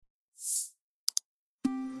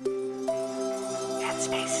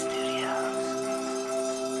Hi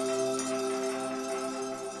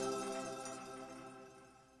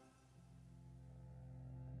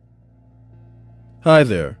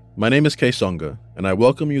there, my name is Kay Songa, and I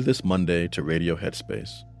welcome you this Monday to Radio Headspace.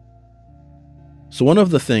 So one of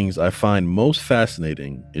the things I find most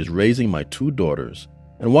fascinating is raising my two daughters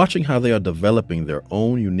and watching how they are developing their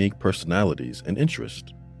own unique personalities and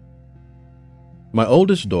interests. My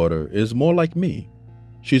oldest daughter is more like me.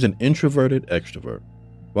 She's an introverted extrovert,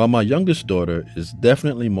 while my youngest daughter is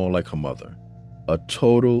definitely more like her mother, a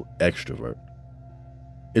total extrovert.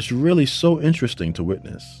 It's really so interesting to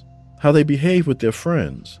witness how they behave with their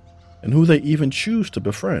friends and who they even choose to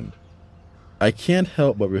befriend. I can't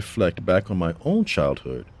help but reflect back on my own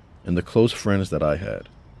childhood and the close friends that I had.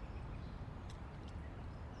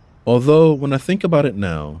 Although, when I think about it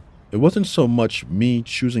now, it wasn't so much me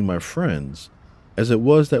choosing my friends as it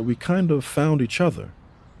was that we kind of found each other.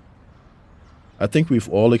 I think we've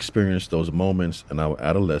all experienced those moments in our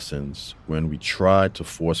adolescence when we tried to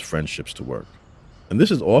force friendships to work. And this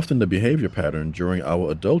is often the behavior pattern during our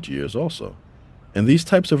adult years also. And these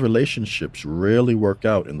types of relationships rarely work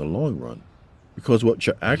out in the long run, because what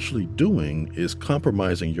you're actually doing is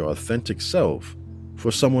compromising your authentic self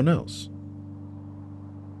for someone else.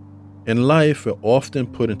 In life, we're often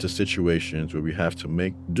put into situations where we have to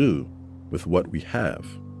make do with what we have.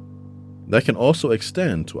 That can also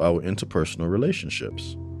extend to our interpersonal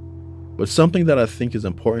relationships. But something that I think is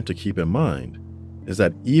important to keep in mind is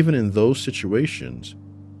that even in those situations,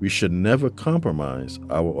 we should never compromise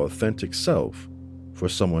our authentic self for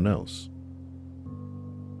someone else.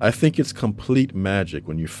 I think it's complete magic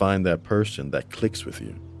when you find that person that clicks with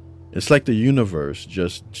you. It's like the universe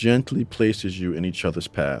just gently places you in each other's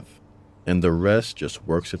path, and the rest just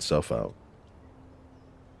works itself out.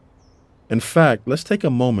 In fact, let's take a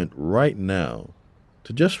moment right now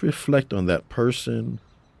to just reflect on that person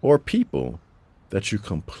or people that you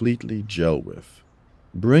completely gel with.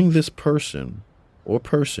 Bring this person or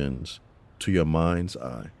persons to your mind's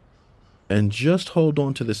eye, and just hold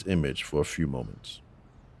on to this image for a few moments.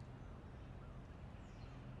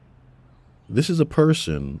 This is a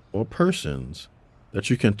person or persons that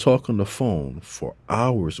you can talk on the phone for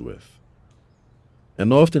hours with.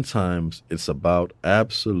 And oftentimes, it's about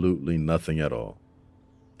absolutely nothing at all.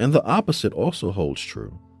 And the opposite also holds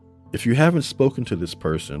true. If you haven't spoken to this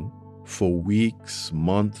person for weeks,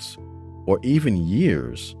 months, or even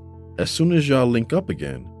years, as soon as y'all link up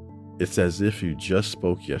again, it's as if you just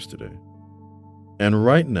spoke yesterday. And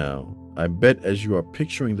right now, I bet as you are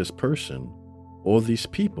picturing this person or these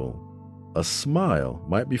people, a smile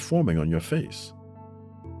might be forming on your face.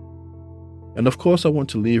 And of course, I want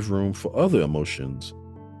to leave room for other emotions.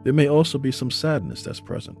 There may also be some sadness that's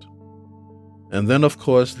present. And then, of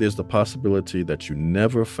course, there's the possibility that you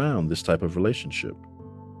never found this type of relationship.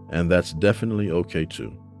 And that's definitely okay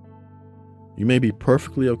too. You may be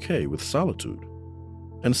perfectly okay with solitude.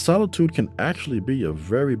 And solitude can actually be a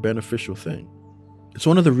very beneficial thing. It's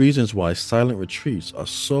one of the reasons why silent retreats are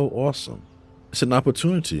so awesome. It's an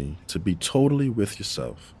opportunity to be totally with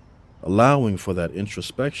yourself, allowing for that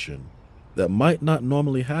introspection that might not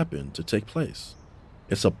normally happen to take place.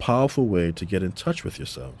 It's a powerful way to get in touch with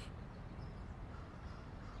yourself.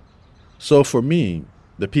 So for me,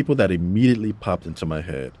 the people that immediately popped into my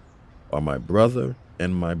head are my brother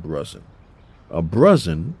and my bruzzen. A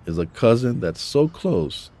bruzzen is a cousin that's so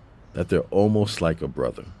close that they're almost like a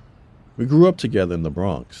brother. We grew up together in the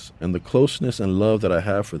Bronx, and the closeness and love that I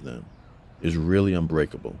have for them is really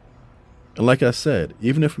unbreakable. And like I said,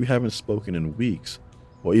 even if we haven't spoken in weeks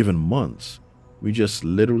or even months, we just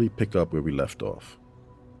literally pick up where we left off.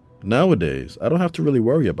 Nowadays, I don't have to really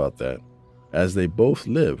worry about that, as they both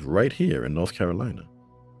live right here in North Carolina,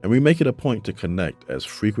 and we make it a point to connect as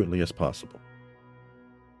frequently as possible.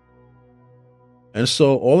 And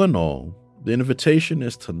so, all in all, the invitation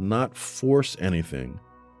is to not force anything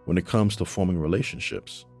when it comes to forming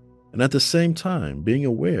relationships, and at the same time, being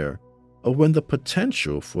aware of when the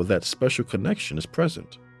potential for that special connection is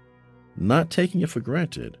present, not taking it for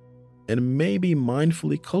granted, and maybe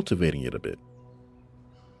mindfully cultivating it a bit.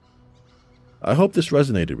 I hope this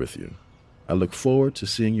resonated with you. I look forward to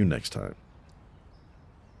seeing you next time.